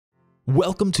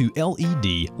Welcome to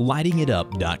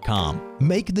Lighting-it-up.com.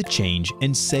 Make the change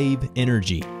and save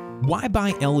energy. Why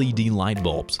buy LED light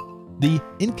bulbs? The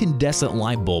incandescent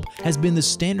light bulb has been the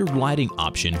standard lighting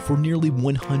option for nearly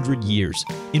 100 years.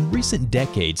 In recent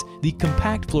decades, the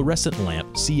compact fluorescent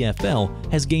lamp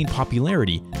CFL has gained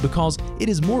popularity because it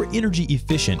is more energy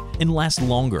efficient and lasts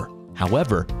longer.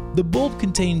 However, the bulb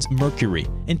contains mercury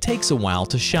and takes a while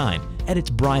to shine at its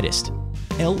brightest.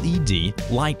 LED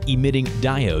light-emitting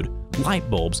diode light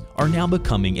bulbs are now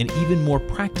becoming an even more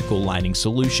practical lighting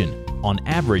solution. On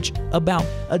average, about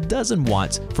a dozen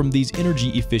watts from these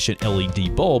energy-efficient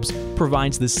LED bulbs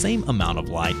provides the same amount of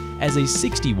light as a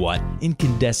 60-watt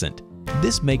incandescent.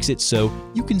 This makes it so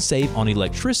you can save on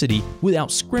electricity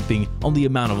without scrimping on the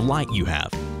amount of light you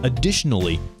have.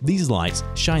 Additionally, these lights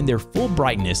shine their full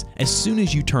brightness as soon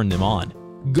as you turn them on.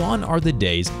 Gone are the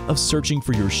days of searching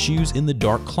for your shoes in the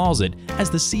dark closet as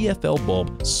the CFL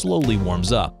bulb slowly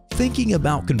warms up. Thinking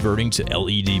about converting to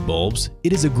LED bulbs?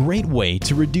 It is a great way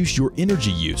to reduce your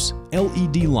energy use.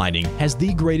 LED lighting has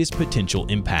the greatest potential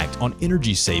impact on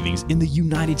energy savings in the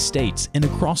United States and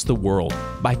across the world.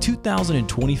 By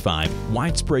 2025,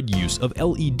 widespread use of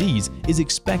LEDs is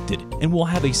expected and will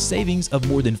have a savings of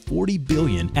more than $40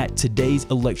 billion at today's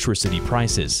electricity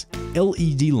prices.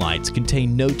 LED lights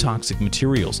contain no toxic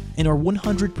materials and are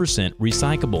 100%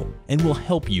 recyclable and will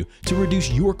help you to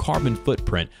reduce your carbon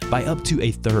footprint by up to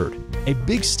a third. A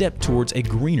big step towards a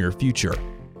greener future.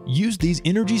 Use these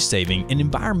energy-saving and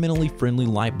environmentally friendly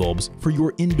light bulbs for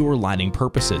your indoor lighting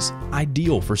purposes,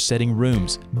 ideal for setting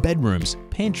rooms, bedrooms,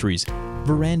 pantries,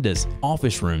 verandas,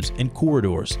 office rooms, and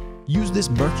corridors. Use this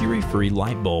mercury-free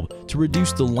light bulb to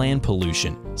reduce the land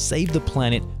pollution, save the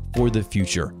planet for the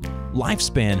future.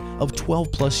 Lifespan of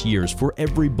 12+ years for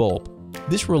every bulb.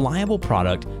 This reliable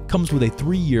product comes with a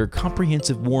 3-year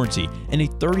comprehensive warranty and a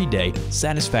 30-day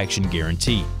satisfaction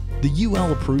guarantee. The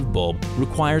UL-approved bulb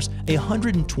requires a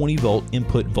 120-volt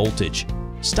input voltage.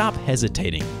 Stop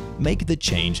hesitating. Make the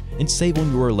change and save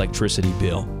on your electricity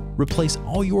bill. Replace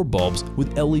all your bulbs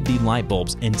with LED light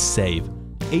bulbs and save.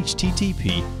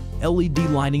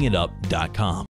 http://ledlightingitup.com